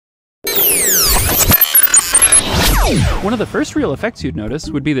One of the first real effects you'd notice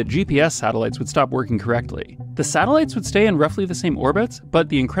would be that GPS satellites would stop working correctly. The satellites would stay in roughly the same orbits, but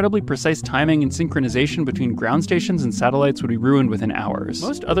the incredibly precise timing and synchronization between ground stations and satellites would be ruined within hours.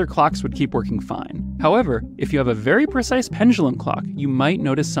 Most other clocks would keep working fine. However, if you have a very precise pendulum clock, you might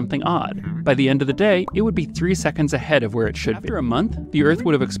notice something odd. By the end of the day, it would be 3 seconds ahead of where it should be. After a month, the Earth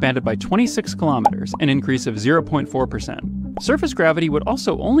would have expanded by 26 kilometers, an increase of 0.4%. Surface gravity would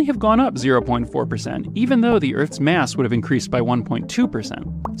also only have gone up 0.4%, even though the Earth's mass would have increased by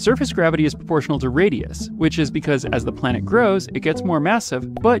 1.2%. Surface gravity is proportional to radius, which is because as the planet grows, it gets more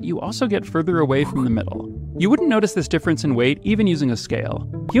massive, but you also get further away from the middle. You wouldn't notice this difference in weight even using a scale.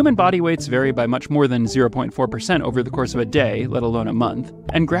 Human body weights vary by much more than 0.4% over the course of a day, let alone a month,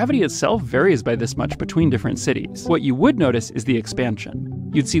 and gravity itself varies by this much between different cities. What you would notice is the expansion.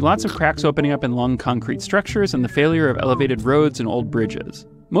 You'd see lots of cracks opening up in long concrete structures and the failure of elevated roads and old bridges.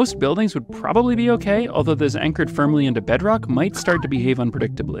 Most buildings would probably be okay, although those anchored firmly into bedrock might start to behave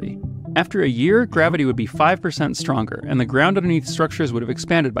unpredictably. After a year, gravity would be 5% stronger, and the ground underneath structures would have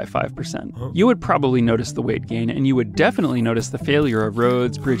expanded by 5%. You would probably notice the weight gain, and you would definitely notice the failure of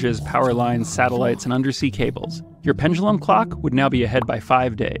roads, bridges, power lines, satellites, and undersea cables. Your pendulum clock would now be ahead by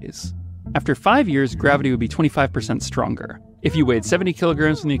 5 days. After 5 years, gravity would be 25% stronger. If you weighed 70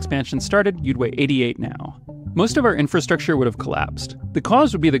 kilograms when the expansion started, you'd weigh 88 now. Most of our infrastructure would have collapsed. The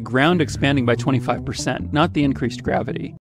cause would be the ground expanding by 25%, not the increased gravity.